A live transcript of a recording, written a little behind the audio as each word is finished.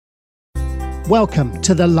Welcome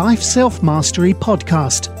to the Life Self-Mastery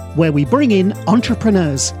Podcast, where we bring in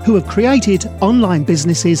entrepreneurs who have created online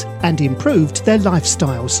businesses and improved their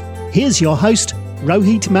lifestyles. Here's your host,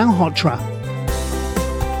 Rohit Malhotra.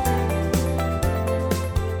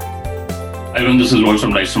 Hi everyone, this is Rohit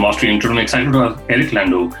from Life Self-Mastery, and today I'm excited to have Eric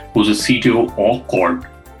Landau, who's a CTO of Quad,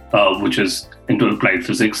 which is into applied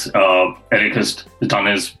physics. Eric has done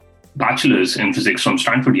his bachelor's in physics from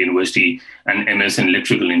Stanford University and MS in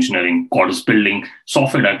electrical engineering. Quad is building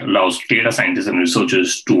software that allows data scientists and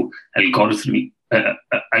researchers to algorithmically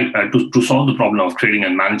to solve the problem of creating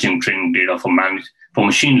and managing training data for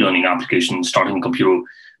machine learning applications, starting computer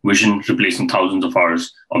vision, replacing thousands of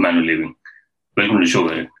hours of manual laboring. Welcome to the show,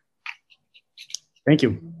 Eric. Thank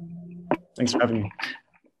you. Thanks for having me.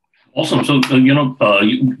 Awesome. So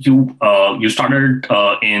you started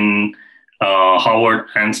in Harvard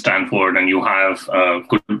and Stanford, and you have a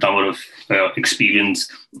good number of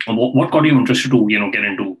experience. What got you interested to get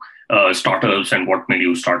into startups, and what made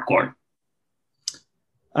you start Quad?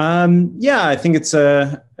 I think it's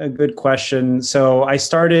a good question. So I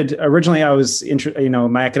started originally. I was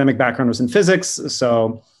my academic background was in physics,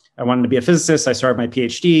 so I wanted to be a physicist. I started my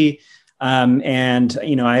PhD, and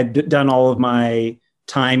I had done all of my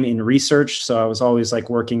time in research, so I was always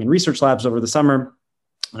working in research labs over the summer.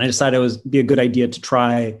 And I decided it would be a good idea to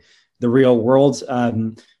try the real world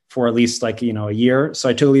for at least a year. So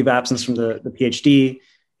I took a leave of absence from the PhD,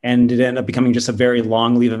 and it ended up becoming just a very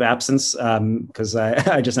long leave of absence because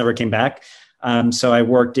I just never came back. So I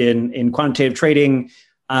worked in quantitative trading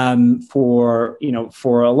for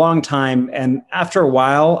a long time. And after a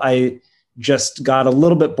while, I just got a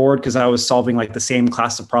little bit bored because I was solving the same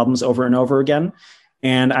class of problems over and over again.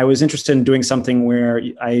 And I was interested in doing something where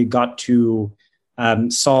I got to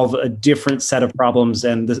solve a different set of problems,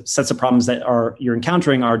 and the sets of problems that you're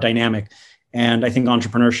encountering are dynamic. And I think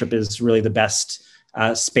entrepreneurship is really the best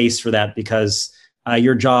space for that, because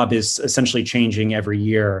your job is essentially changing every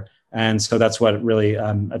year. And so that's what really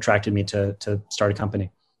attracted me to start a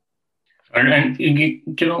company. And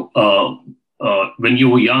when you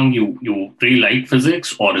were young, you really liked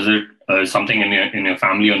physics, or is it something in your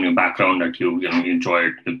family or in your background that you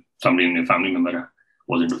enjoyed? If somebody in your family member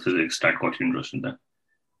was into physics that got you interested in that?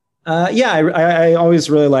 I always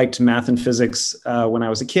really liked math and physics when I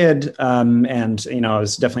was a kid. I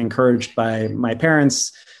was definitely encouraged by my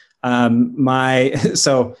parents. There's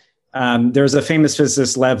a famous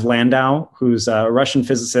physicist, Lev Landau, who's a Russian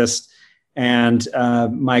physicist. And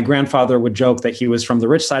my grandfather would joke that he was from the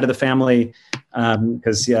rich side of the family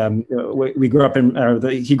because he grew up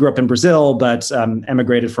in Brazil, but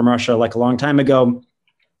emigrated from Russia a long time ago.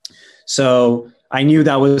 So I knew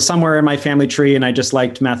that was somewhere in my family tree, and I just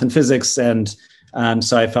liked math and physics, and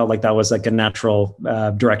so I felt like that was a natural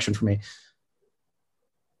direction for me.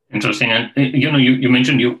 Interesting, and you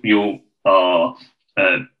mentioned you're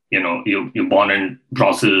born in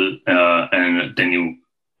Brazil, and then you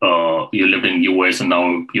lived in US, and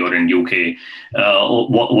now you're in UK.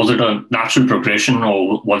 Was it a natural progression,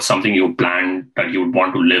 or was something you planned that you would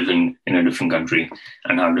want to live in a different country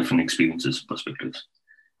and have different experiences, perspectives?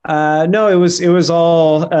 No, it was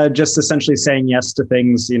all just essentially saying yes to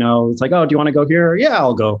things. It's oh, do you want to go here? Yeah,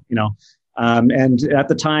 I'll go. And at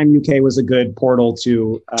the time, UK was a good portal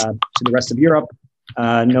to the rest of Europe.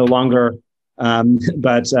 No longer, so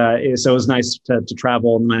it was nice to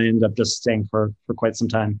travel, and I ended up just staying for quite some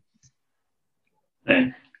time.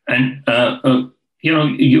 Okay. And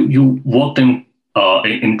you worked in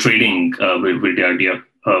trading with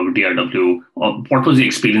DRW. What was the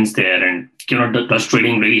experience there? And does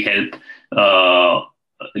trading really help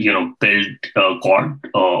build Quad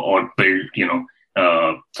or build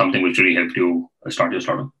something which really helped you start your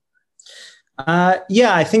startup?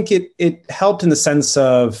 I think it helped in the sense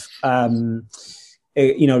of going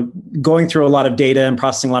through a lot of data and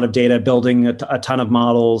processing a lot of data, building a ton of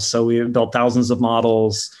models. So we built thousands of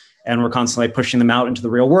models, and we're constantly pushing them out into the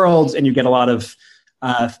real world. And you get a lot of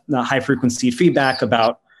high frequency feedback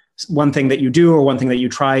about one thing that you do or one thing that you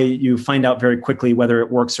try. You find out very quickly whether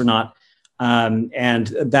it works or not. And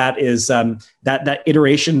that is that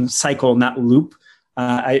iteration cycle and that loop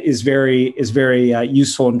is very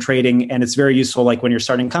useful in trading. And it's very useful when you're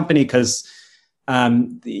starting a company, because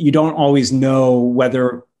you don't always know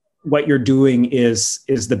whether what you're doing is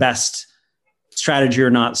the best strategy or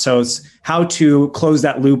not. So it's how to close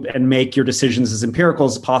that loop and make your decisions as empirical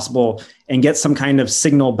as possible and get some kind of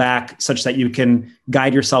signal back such that you can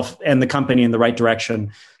guide yourself and the company in the right direction.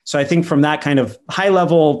 So I think from that kind of high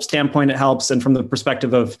level standpoint, it helps. And from the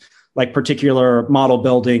perspective of particular model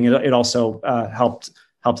building, it also helped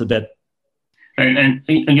a bit.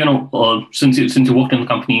 Since you worked in the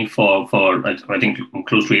company for I think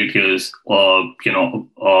close to 8 years,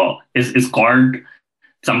 is Cord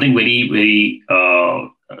something very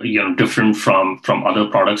very different from other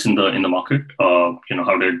products in the market? How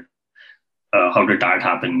did that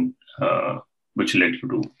happen? Which led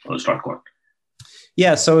you to start Cord?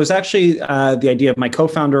 Yeah, so it was actually the idea of my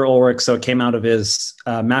co-founder Ulrich. So it came out of his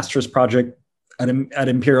master's project at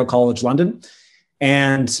Imperial College London,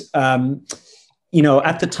 and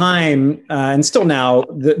at the time and still now,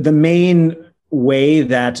 the main way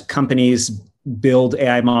that companies build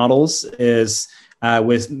AI models is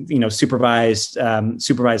with supervised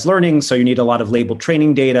learning. So you need a lot of labeled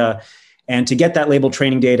training data, and to get that labeled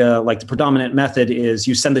training data, like the predominant method is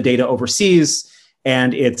you send the data overseas.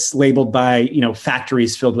 And it's labeled by,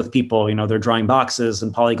 factories filled with people. They're drawing boxes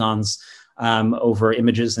and polygons over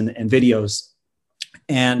images and videos.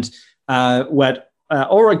 And what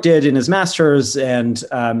Ulrich did in his master's, and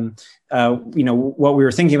what we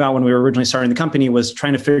were thinking about when we were originally starting the company, was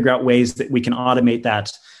trying to figure out ways that we can automate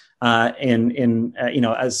that in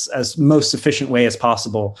as most efficient way as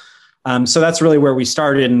possible. So that's really where we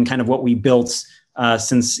started, and kind of what we built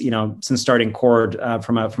since starting Cord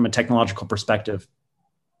from a technological perspective.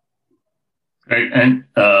 Right, and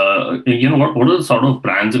what are the sort of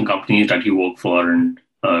brands and companies that you work for, and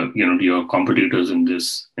your competitors in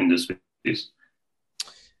this space?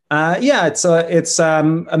 It's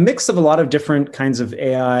a mix of a lot of different kinds of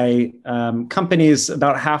AI companies.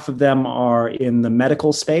 About half of them are in the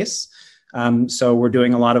medical space. So we're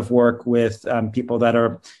doing a lot of work with people that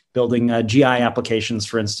are building GI applications,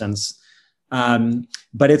 for instance.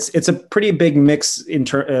 But it's a pretty big mix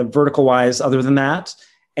vertical wise. Other than that,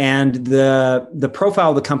 and the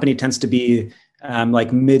profile of the company tends to be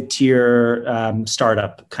like mid-tier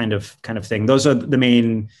startup kind of thing. Those are the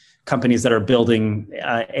main companies that are building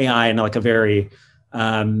AI in like a very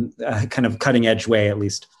kind of cutting edge way, at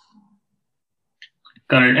least.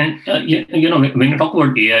 Got it. And when you talk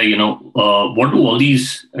about AI, what do all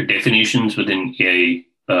these definitions within AI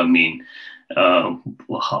mean? A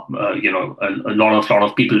lot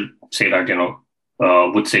of people say that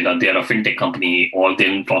would say that they're a fintech company, or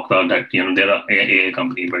they'll talk about that they're an AI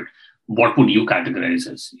company. But what would you categorize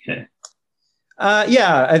as AI?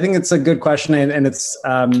 I think it's a good question, and it's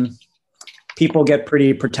people get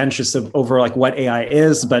pretty pretentious over like what AI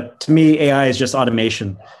is, but to me, AI is just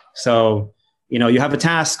automation. So you have a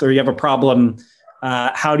task or you have a problem.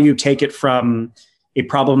 How do you take it from a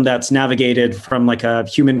problem that's navigated from like a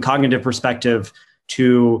human cognitive perspective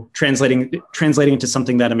to translating to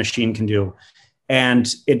something that a machine can do?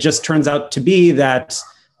 And it just turns out to be that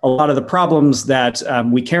a lot of the problems that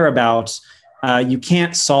we care about, you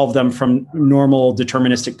can't solve them from normal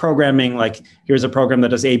deterministic programming. Like, here's a program that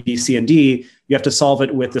does A, B, C, and D. You have to solve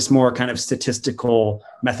it with this more kind of statistical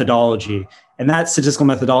methodology. And that statistical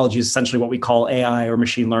methodology is essentially what we call AI or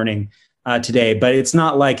machine learning today. But it's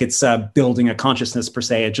not like it's building a consciousness per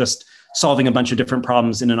se. It's just solving a bunch of different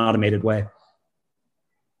problems in an automated way.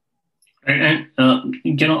 And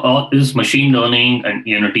is machine learning and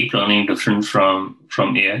deep learning different from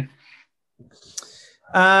AI?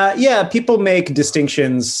 People make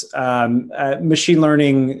distinctions. Machine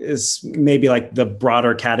learning is maybe like the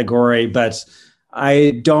broader category, but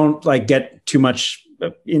I don't get too much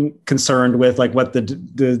concerned with like what the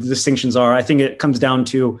distinctions are. I think it comes down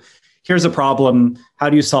to, here's a problem. How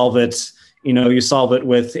do you solve it? You solve it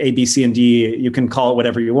with A, B, C, and D. You can call it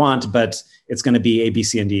whatever you want, but it's going to be A, B,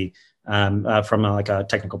 C, and D from a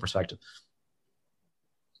technical perspective.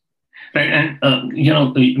 Right, and you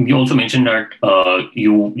also mentioned that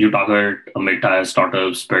you target mid-tier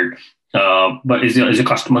startups, but is your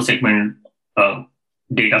customer segment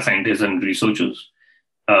data scientists and researchers?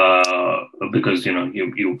 Because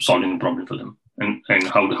you're solving a problem for them, and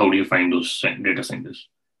how do you find those data scientists?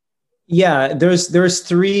 Yeah, there's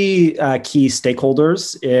three key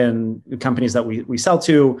stakeholders in companies that we sell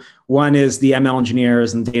to. One is the ML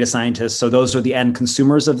engineers and data scientists. So those are the end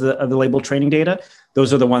consumers of the labeled training data.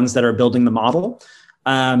 Those are the ones that are building the model.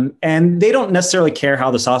 And they don't necessarily care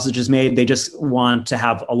how the sausage is made. They just want to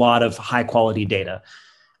have a lot of high quality data.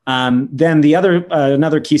 Then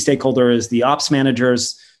another key stakeholder is the ops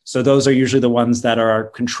managers. So those are usually the ones that are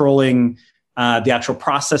controlling the actual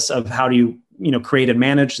process of how do you create and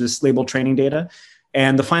manage this labeled training data.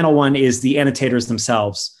 And the final one is the annotators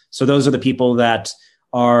themselves. So those are the people that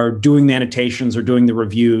are doing the annotations or doing the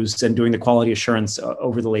reviews and doing the quality assurance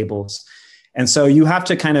over the labels. And so you have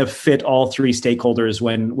to kind of fit all three stakeholders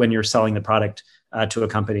when you're selling the product to a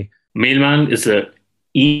company. Mailman is an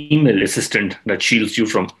email assistant that shields you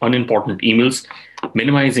from unimportant emails,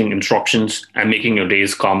 minimizing interruptions and making your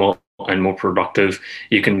days calmer and more productive,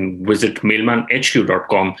 you can visit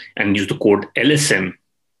mailmanhq.com and use the code LSM,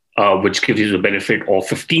 which gives you the benefit of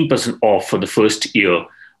 15% off for the first year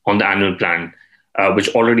on the annual plan, which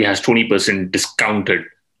already has 20% discounted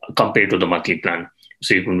compared to the monthly plan.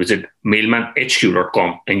 So you can visit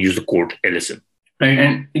mailmanhq.com and use the code LSM. Right.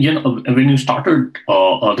 And when you started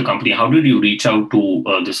the company, how did you reach out to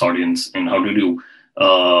this audience, and how did you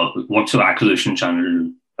what's your acquisition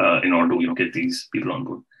channel in order to get these people on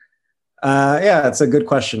board? Yeah, it's a good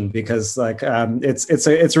question, because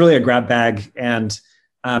it's really a grab bag, and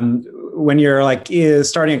when you're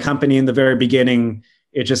starting a company in the very beginning,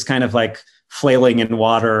 it's just kind of like flailing in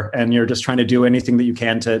water, and you're just trying to do anything that you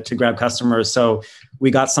can to grab customers. So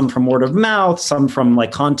we got some from word of mouth, some from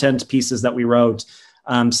content pieces that we wrote,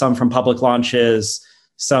 some from public launches,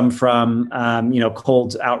 some from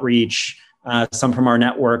cold outreach, some from our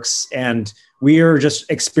networks, and we are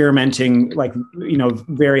just experimenting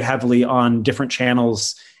very heavily on different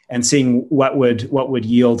channels and seeing what would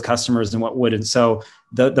yield customers and what wouldn't. So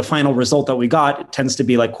the final result that we got tends to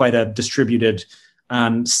be quite a distributed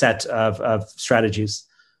set of strategies.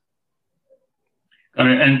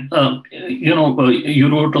 And you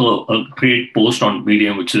wrote a great post on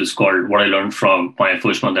Medium, which is called "What I Learned from My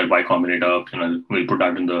First Month at Y Combinator." We'll put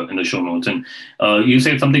that in the show notes. And you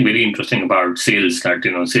said something very interesting about sales. That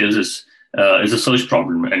sales is a search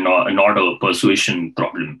problem and not a persuasion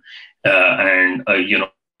problem.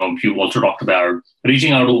 You've also talked about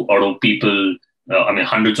reaching out to people.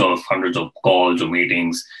 Hundreds of calls or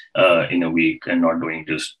meetings in a week, and not doing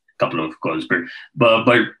just a couple of calls. But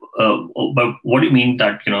what do you mean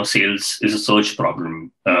that sales is a search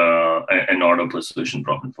problem and not a persuasion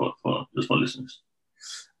problem for listeners?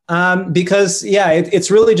 Because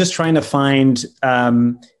it's really just trying to find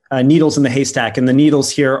needles in the haystack, and the needles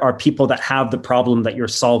here are people that have the problem that you're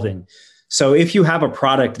solving. So if you have a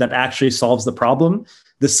product that actually solves the problem,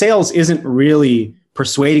 the sales isn't really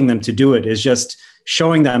persuading them to do it, is just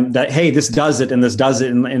showing them that, hey, this does it, and this does it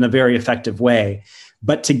in a very effective way.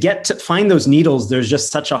 But to find those needles, there's just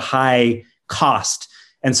such a high cost.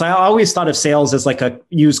 And so I always thought of sales as like a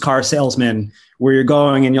used car salesman, where you're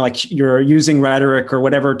going and you're using rhetoric or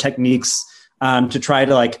whatever techniques to try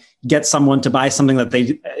to get someone to buy something that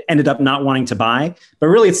they ended up not wanting to buy. But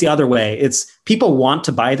really it's the other way. It's people want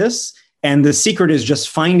to buy this, and the secret is just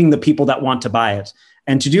finding the people that want to buy it.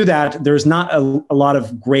 And to do that, there's not a lot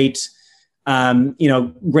of great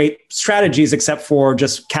strategies, except for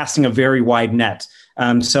just casting a very wide net.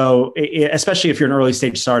 Especially if you're an early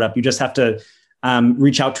stage startup, you just have to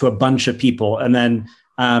reach out to a bunch of people, and then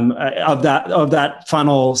of that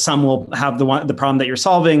funnel, some will have the problem that you're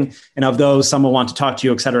solving, and of those, some will want to talk to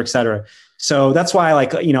you, et cetera, et cetera. So that's why,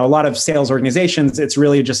 a lot of sales organizations, it's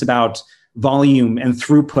really just about volume and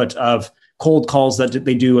throughput of cold calls that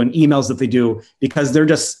they do and emails that they do, because they're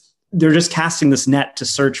just casting this net to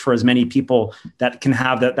search for as many people that can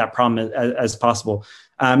have that problem as possible.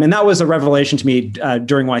 And that was a revelation to me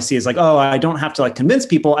during YC. Is I don't have to convince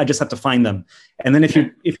people; I just have to find them. And then if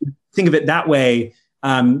you think of it that way,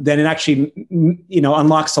 then it actually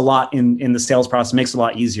unlocks a lot in the sales process, makes it a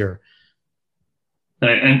lot easier.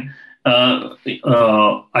 Right. And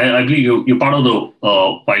I believe you're part of the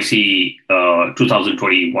YC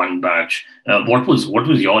 2021 batch. What was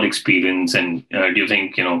your experience, and do you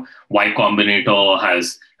think Y Combinator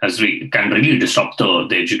can really disrupt the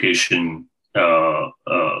education,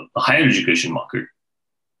 higher education market?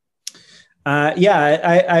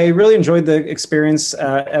 I really enjoyed the experience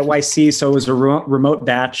at YC. So it was a remote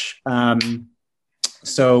batch.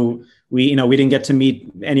 So we didn't get to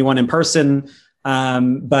meet anyone in person.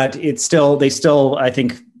 But they still, I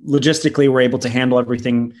think, logistically were able to handle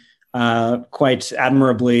everything quite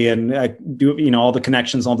admirably, and do all the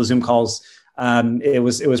connections, all the Zoom calls. It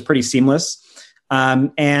was pretty seamless.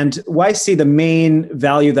 And YC, the main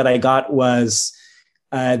value that I got was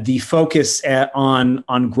the focus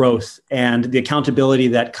on growth and the accountability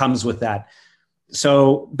that comes with that.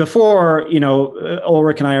 So before,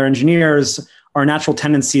 Ulrich and I are engineers. Our natural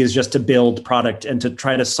tendency is just to build product and to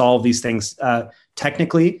try to solve these things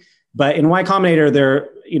technically. But in Y Combinator,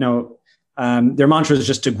 their mantra is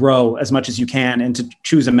just to grow as much as you can and to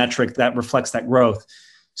choose a metric that reflects that growth.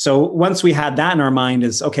 So once we had that in our mind,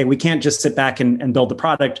 is okay, we can't just sit back and build the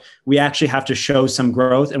product. We actually have to show some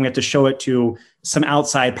growth, and we have to show it to some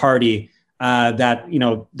outside party that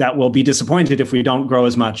will be disappointed if we don't grow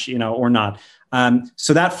as much, or not.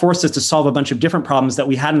 So that forced us to solve a bunch of different problems that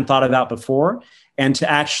we hadn't thought about before, and to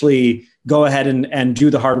actually go ahead and do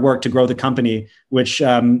the hard work to grow the company, which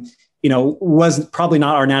was probably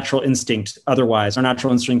not our natural instinct. Otherwise, our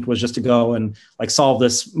natural instinct was just to go and solve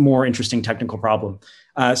this more interesting technical problem.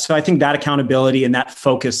 So I think that accountability and that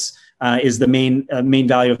focus is the main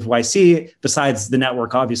value of YC, besides the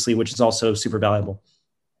network, obviously, which is also super valuable.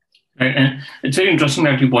 Right. And it's very interesting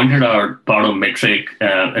that you pointed out about a metric.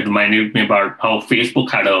 It reminded me about how Facebook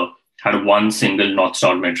had a one single North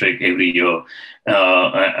Star metric every year.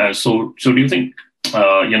 So do you think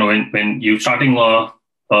when you're starting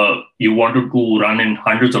you wanted to run in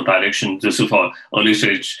hundreds of directions? This is for early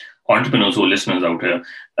stage entrepreneurs or listeners out here.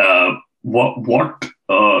 What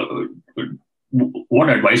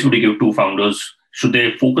advice would you give to founders? Should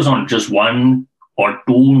they focus on just one or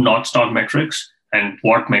two North Star metrics? And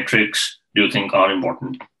what metrics do you think are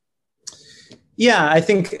important? Yeah, I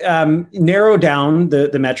think narrow down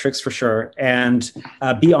the metrics for sure, and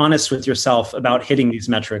be honest with yourself about hitting these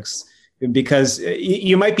metrics, because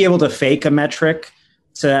you might be able to fake a metric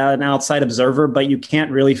to an outside observer, but you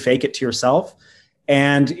can't really fake it to yourself.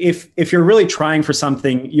 And if you're really trying for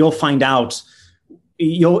something, you'll find out.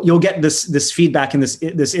 You'll get this feedback in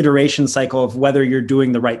this iteration cycle of whether you're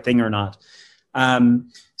doing the right thing or not.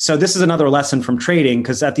 So this is another lesson from trading,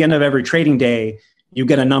 because at the end of every trading day, you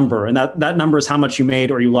get a number, and that number is how much you made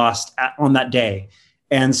or you lost on that day.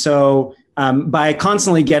 And so by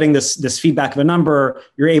constantly getting this feedback of a number,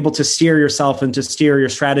 you're able to steer yourself and to steer your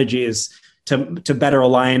strategies to better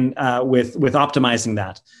align with optimizing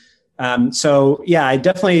that. So yeah, I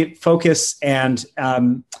definitely focus and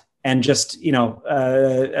just be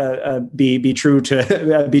true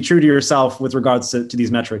to yourself with regards to these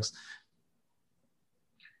metrics.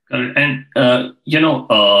 And when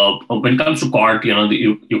it comes to Cart,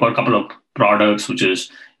 you got a couple of products, which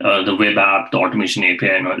is the web app, the automation API,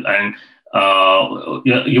 and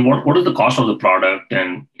what is the cost of the product?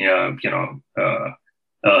 And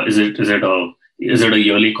is it a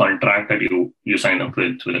yearly contract that you sign up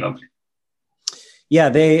with the company? Yeah,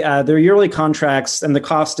 they're yearly contracts, and the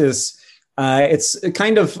cost is it's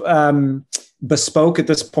kind of bespoke at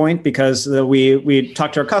this point, because we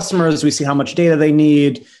talk to our customers, we see how much data they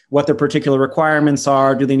need, what their particular requirements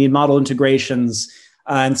are, do they need model integrations,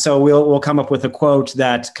 and so we'll come up with a quote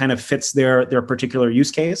that kind of fits their particular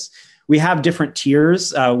use case. We have different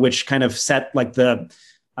tiers, which kind of set like the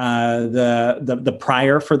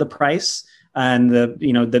prior for the price, and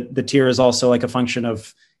the tier is also like a function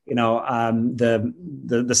of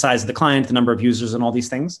the size of the client, the number of users, and all these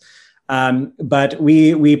things. But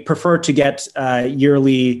we prefer to get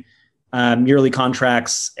yearly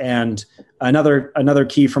contracts. And another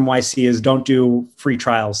key from YC is don't do free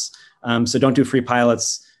trials. So don't do free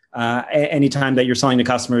pilots. Anytime that you're selling to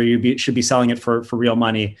customer, should be selling it for real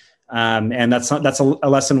money. And that's a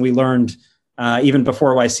lesson we learned even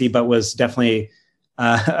before YC, but was definitely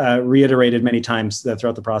reiterated many times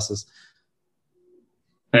throughout the process.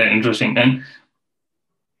 Very interesting. And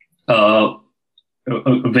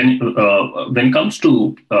when it comes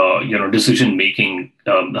to decision making,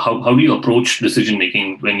 how do you approach decision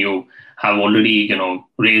making when you have already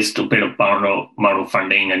raised a bit of amount of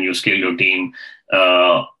funding and you scale your team?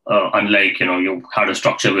 Unlike you had a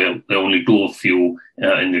structure where there are only two of you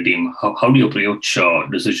in the team. How do you approach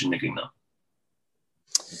decision making now?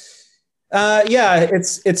 Yeah,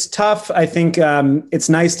 it's tough. I think it's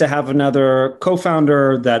nice to have another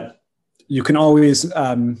co-founder that you can always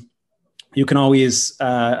bounce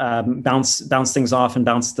things off and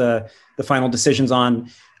bounce the final decisions on.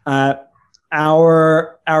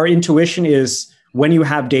 Our intuition is when you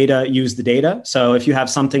have data, use the data. So if you have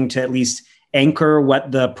something to at least anchor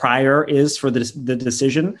what the prior is for the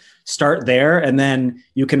decision, start there, and then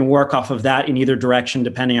you can work off of that in either direction,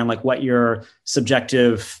 depending on like what your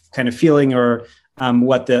subjective kind of feeling or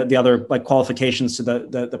what the other like qualifications to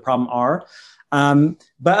the problem are.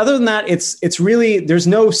 But other than that, it's really, there's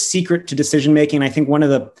no secret to decision making. I think one of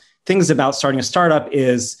the things about starting a startup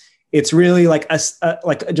is it's really like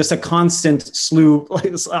just a constant slew,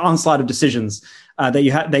 like onslaught of decisions that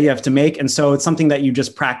you have to make, and so it's something that you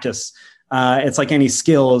just practice. It's like any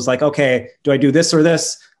skill is like, okay, do I do this or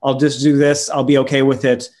this? I'll just do this. I'll be okay with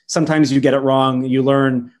it. Sometimes you get it wrong, you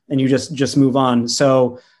learn, and you just move on.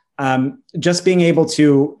 So just being able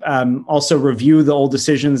to also review the old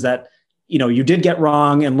decisions that you did get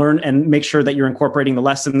wrong and learn and make sure that you're incorporating the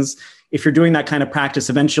lessons. If you're doing that kind of practice,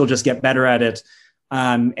 eventually you'll just get better at it.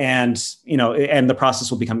 And the process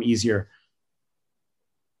will become easier.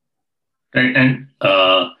 And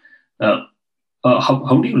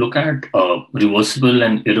how do you look at reversible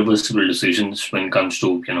and irreversible decisions when it comes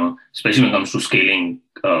to, especially when it comes to scaling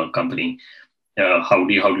a company? How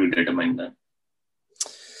do you determine that?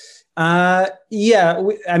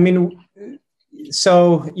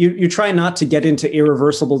 So you try not to get into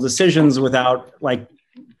irreversible decisions without like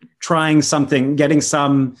trying something, getting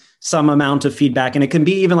some amount of feedback, and it can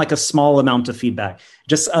be even like a small amount of feedback,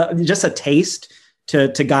 just a taste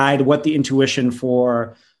to guide what the intuition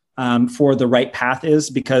for the right path is,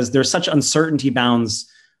 because there's such uncertainty bounds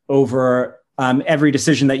over every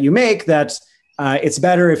decision that you make that it's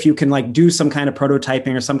better if you can like do some kind of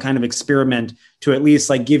prototyping or some kind of experiment to at least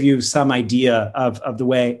like give you some idea of the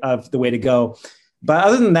way to go. But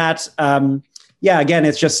other than that, again,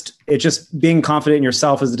 it's just being confident in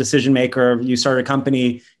yourself as a decision maker. You start a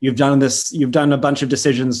company, you've done a bunch of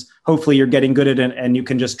decisions. Hopefully you're getting good at it and you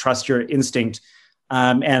can just trust your instinct.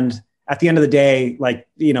 And at the end of the day, like,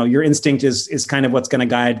 your instinct is kind of what's going to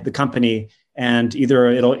guide the company, and either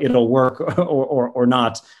it'll work or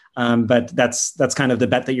not. But that's kind of the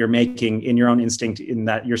bet that you're making in your own instinct, in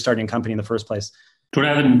that you're starting a company in the first place. Today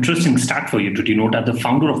I have an interesting stat for you. Did you know that the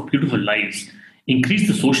founder of Beautiful Lives increased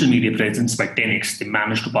the social media presence by 10x? They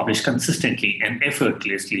managed to publish consistently and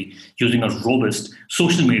effortlessly using a robust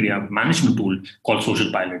social media management tool called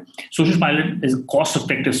Social Pilot. Social Pilot is a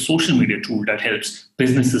cost-effective social media tool that helps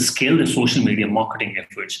businesses scale their social media marketing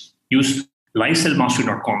efforts. Use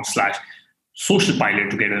lifestylemastry.com/social pilot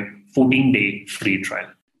to get a 14-day free trial.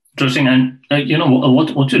 Interesting. And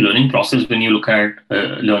what's your learning process when you look at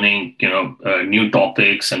learning new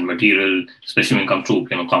topics and material, especially when it comes to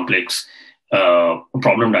complex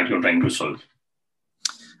problem that you're trying to solve?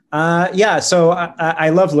 So I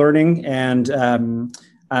love learning, and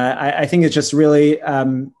I think it's just really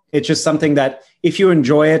it's just something that if you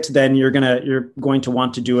enjoy it, then you're going to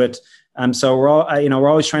want to do it. So we're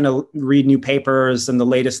always trying to read new papers and the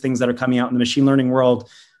latest things that are coming out in the machine learning world.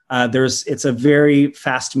 It's a very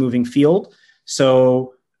fast moving field.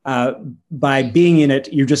 So by being in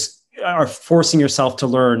it, you just are forcing yourself to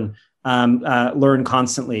learn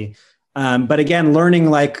constantly. But again,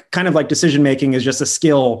 learning kind of like decision making is just a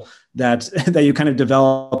skill that you kind of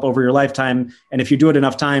develop over your lifetime. And if you do it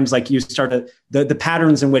enough times, like you start the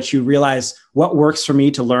patterns in which you realize what works for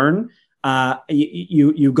me to learn,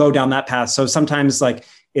 you go down that path. So sometimes like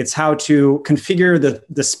it's how to configure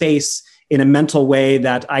the space in a mental way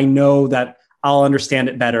that I know that I'll understand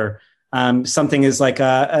it better. Something is like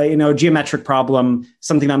a geometric problem,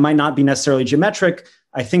 something that might not be necessarily geometric.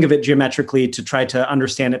 I think of it geometrically to try to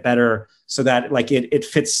understand it better, so that like it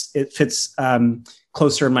fits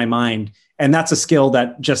closer in my mind. And that's a skill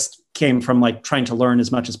that just came from like trying to learn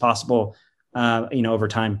as much as possible, over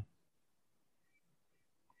time.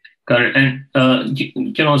 Got it. And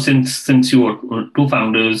since you were two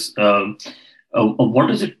founders, what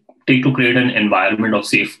does it take to create an environment of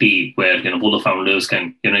safety where both the founders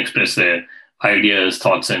can express their ideas,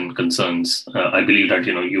 thoughts, and concerns? I believe that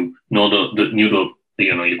your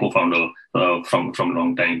co-founder from a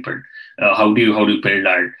long time, but how do you build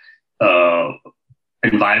that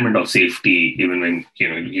environment of safety even when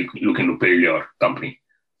you looking to build your company?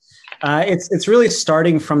 It's really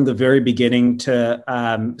starting from the very beginning to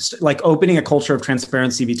like opening a culture of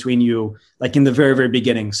transparency between you, like in the very, very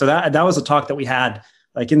beginning. So that was a talk that we had.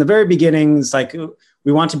 Like in the very beginnings, like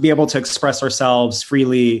we want to be able to express ourselves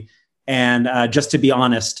freely and just to be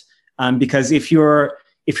honest. Because if you're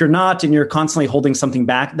not and you're constantly holding something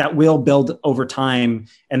back, that will build over time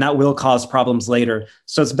and that will cause problems later.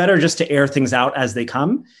 So it's better just to air things out as they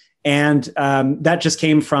come. And that just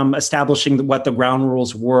came from establishing what the ground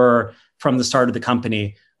rules were from the start of the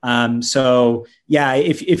company. So yeah,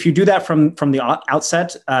 if you do that from the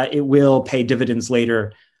outset, it will pay dividends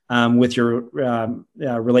later with your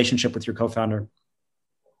relationship with your co-founder.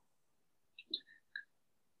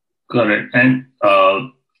 Got it. And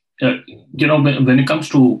when it comes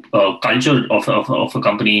to culture of a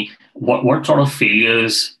company, what sort of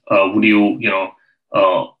failures would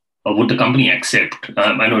the company accept?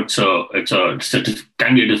 I know it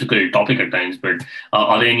can be a difficult topic at times, but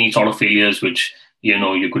are there any sort of failures which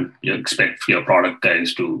you could expect your product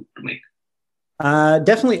guys to make?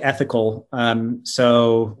 Definitely ethical.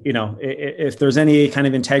 So if there's any kind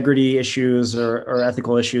of integrity issues or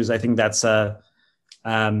ethical issues, I think that's a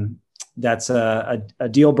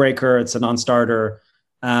deal breaker. It's a non-starter.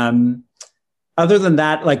 Other than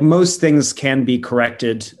that, like most things can be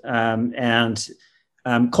corrected. And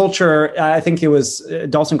culture, I think it was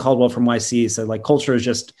Dalton Caldwell from YC said, like, culture is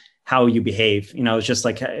just how you behave. It's just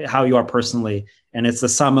like how you are personally, and it's the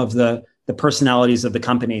sum of the personalities of the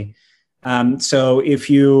company. So if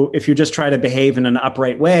you just try to behave in an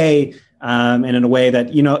upright way, and in a way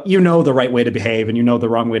that the right way to behave and the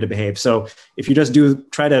wrong way to behave. So if you just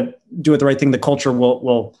try to do it the right thing, the culture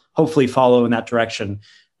will hopefully follow in that direction.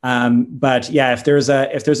 But yeah, if there's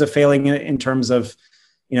a failing in terms of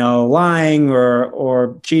lying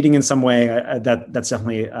or cheating in some way, that's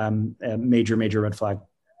definitely a major red flag.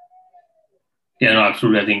 Yeah, no,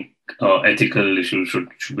 absolutely. I think ethical issues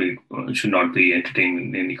should not be entertained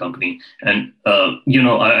in any company. And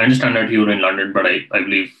I understand that you're in London, but I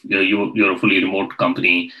believe you're a fully remote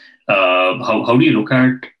company. How do you look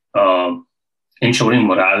at ensuring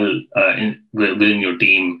morale within your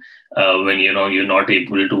team when you're not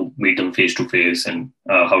able to meet them face to face, and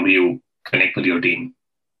how do you connect with your team?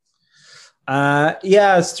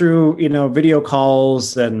 Yeah, it's through video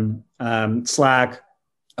calls and Slack,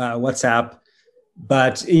 WhatsApp.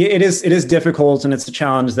 But it is difficult, and it's a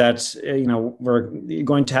challenge that we're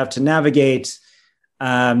going to have to navigate.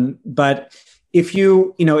 But if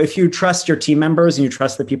you trust your team members and you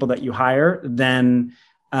trust the people that you hire, then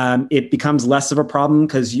it becomes less of a problem,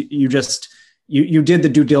 because you did the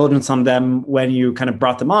due diligence on them when you kind of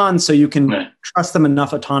brought them on, so you can trust them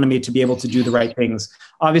enough autonomy to be able to do the right things.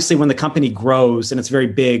 Obviously, when the company grows and it's very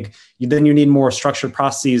big, then you need more structured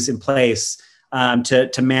processes in place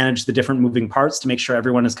to manage the different moving parts, to make sure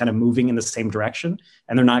everyone is kind of moving in the same direction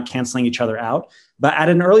and they're not canceling each other out. But at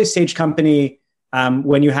an early stage company,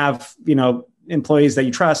 when you have employees that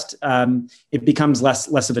you trust, it becomes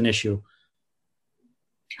less of an issue.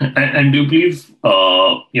 And do you believe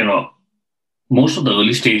most of the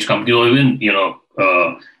early stage companies, or even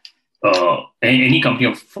any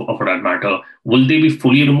company for that matter, will they be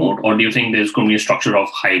fully remote, or do you think there's going to be a structure of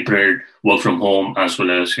hybrid work from home as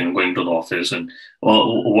well as going to the office? And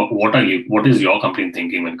what is your company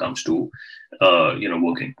thinking when it comes to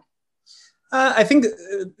working? I think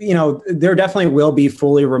there definitely will be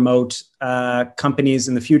fully remote companies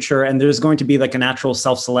in the future, and there's going to be like a natural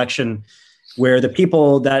self-selection where the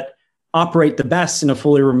people that operate the best in a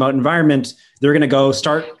fully remote environment, they're going to go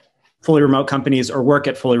start fully remote companies or work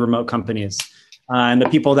at fully remote companies. And the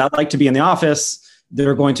people that like to be in the office,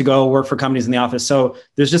 they're going to go work for companies in the office. So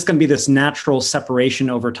there's just going to be this natural separation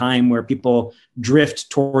over time where people drift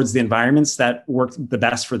towards the environments that work the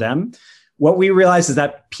best for them. What we realize is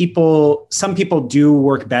that some people do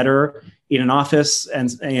work better in an office.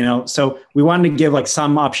 And, so we wanted to give like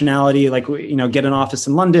some optionality, like, get an office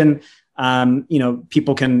in London.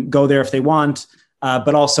 People can go there if they want,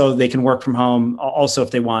 but also they can work from home also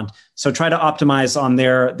if they want. So try to optimize on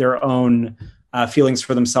their own feelings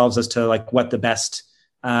for themselves as to like what the best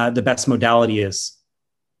modality is.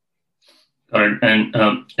 All right. And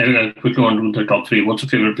Eric, I quickly want to do the top three. What's your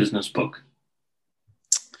favorite business book?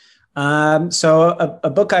 So a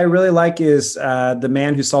book I really like is The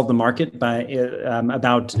Man Who Solved the Market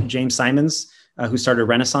about James Simons, who started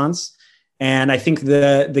Renaissance. And I think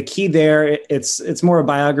the key there, it's more a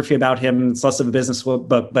biography about him. It's less of a business book,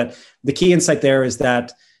 but the key insight there is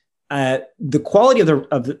that the quality of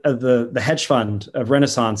the hedge fund of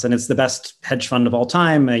Renaissance, and it's the best hedge fund of all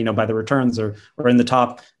time, by the returns or in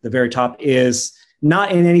the very top, is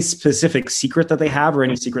not in any specific secret that they have or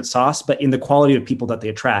any secret sauce, but in the quality of people that they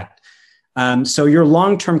attract. So your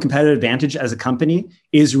long-term competitive advantage as a company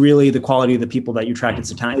is really the quality of the people that you attract.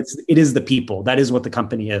 It is the people. That is what the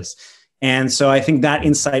company is. And so I think that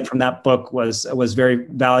insight from that book was very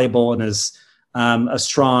valuable and is a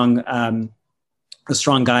strong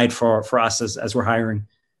guide for us as we're hiring.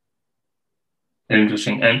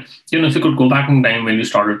 Interesting. And if you could go back in time when you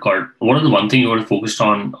started Card, what is the one thing you were focused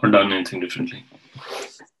on or done anything differently?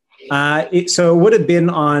 So it would have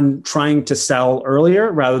been on trying to sell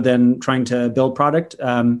earlier rather than trying to build product.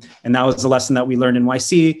 And that was the lesson that we learned in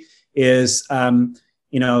YC is,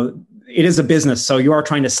 it is a business. So you are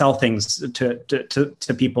trying to sell things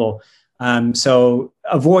to people. So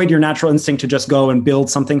avoid your natural instinct to just go and build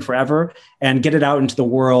something forever and get it out into the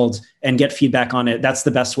world and get feedback on it. That's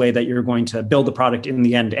the best way that you're going to build the product in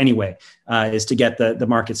the end anyway, is to get the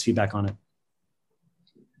market's feedback on it.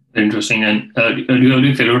 Interesting. And do you have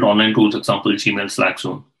any favorite online tools, example, Gmail, Slack,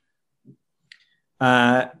 Zoom?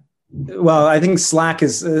 Well, I think Slack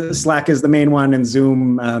is the main one, and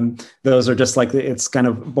Zoom. Those are just like, it's kind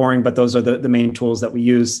of boring, but those are the main tools that we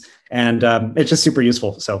use, and it's just super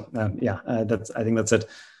useful. So I think that's it.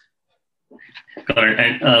 Got it.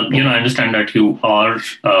 And I understand that you are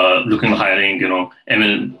looking at hiring,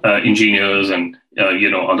 ML engineers and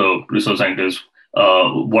other research scientists.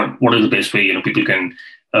 What is the best way people can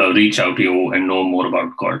reach out to you and know more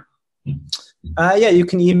about Cord? You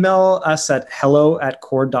can email us at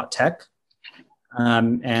hello@cord.tech,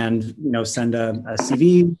 and send a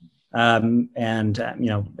CV, and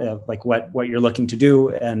like what you're looking to do.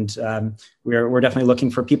 And we're definitely looking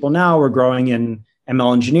for people now. We're growing in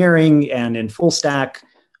ML engineering and in full stack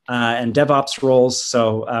and DevOps roles.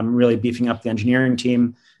 So really beefing up the engineering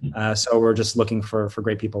team. So we're just looking for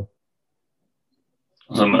great people.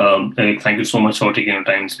 Awesome. Eric, thank you so much for taking your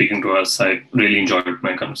time speaking to us. I really enjoyed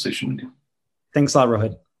my conversation with you. Thanks a lot,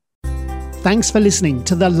 Rohit. Thanks for listening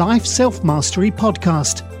to the Life Self-Mastery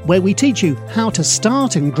podcast, where we teach you how to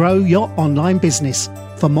start and grow your online business.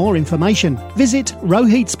 For more information, visit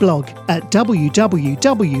Rohit's blog at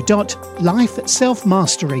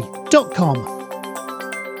www.lifeselfmastery.com.